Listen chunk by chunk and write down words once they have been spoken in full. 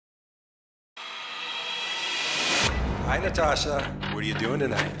Hi, Natasha. What are you doing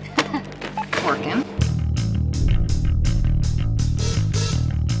tonight? Working.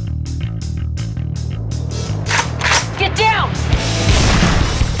 Get down!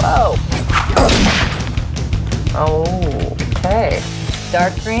 Whoa. Okay.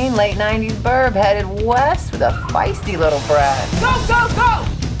 Dark green, late 90s burb headed west with a feisty little brat. Go, go, go!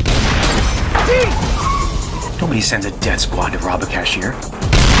 Jeez! Nobody sends a death squad to rob a cashier.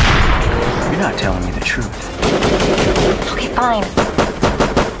 You're not telling me the truth. Okay, fine.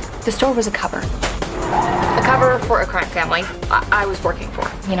 The store was a cover. A cover for a crime family I was working for.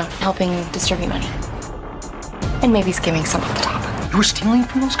 You know, helping distribute money. And maybe skimming some off the top. You were stealing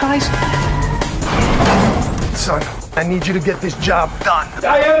from those guys? Son, I need you to get this job done.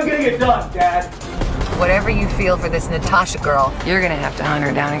 I am getting it done, Dad. Whatever you feel for this Natasha girl, you're gonna have to hunt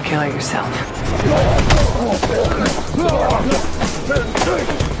her down and kill her yourself.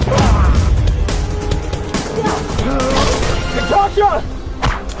 Natasha!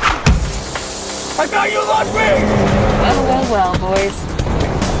 I thought you loved me! Well, boys.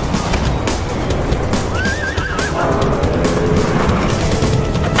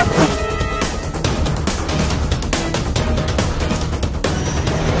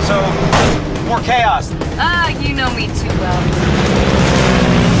 So, more chaos. You know me too well.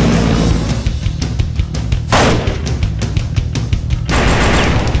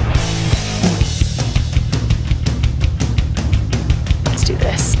 Let's do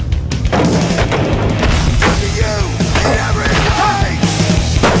this.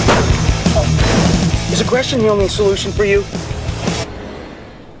 Is aggression the only solution for you?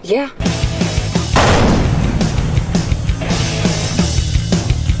 Yeah.